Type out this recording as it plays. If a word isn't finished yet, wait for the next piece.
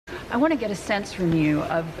I want to get a sense from you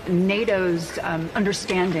of NATO's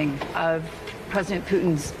understanding of President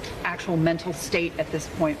Putin's actual mental state at this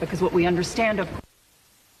point, because what we understand of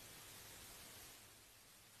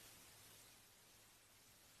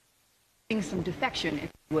some defection, if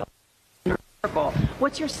you will.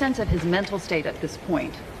 What's your sense of his mental state at this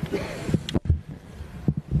point?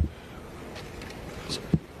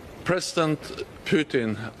 President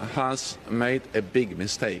Putin has made a big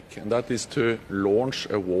mistake, and that is to launch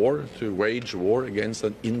a war, to wage war against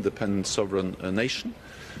an independent sovereign nation.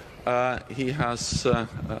 He has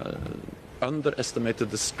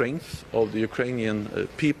underestimated the strength of the Ukrainian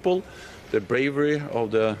people, the bravery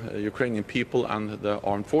of the Ukrainian people and the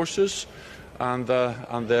armed forces, and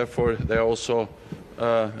therefore they are also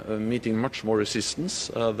meeting much more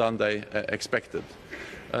resistance than they expected.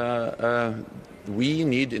 We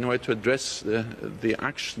need, in a way, to address the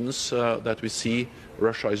actions that we see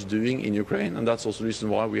Russia is doing in Ukraine, and that's also the reason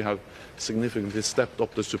why we have significantly stepped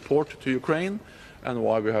up the support to Ukraine and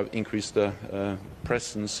why we have increased the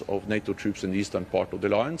presence of NATO troops in the eastern part of the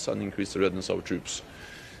alliance and increased the readiness of our troops.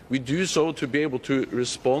 We do so to be able to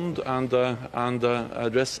respond and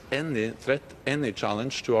address any threat, any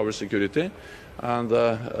challenge to our security, and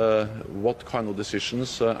what kind of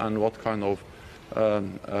decisions and what kind of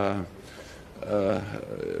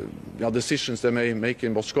decisions they may make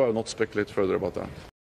in Moscow. I will not speculate further about that.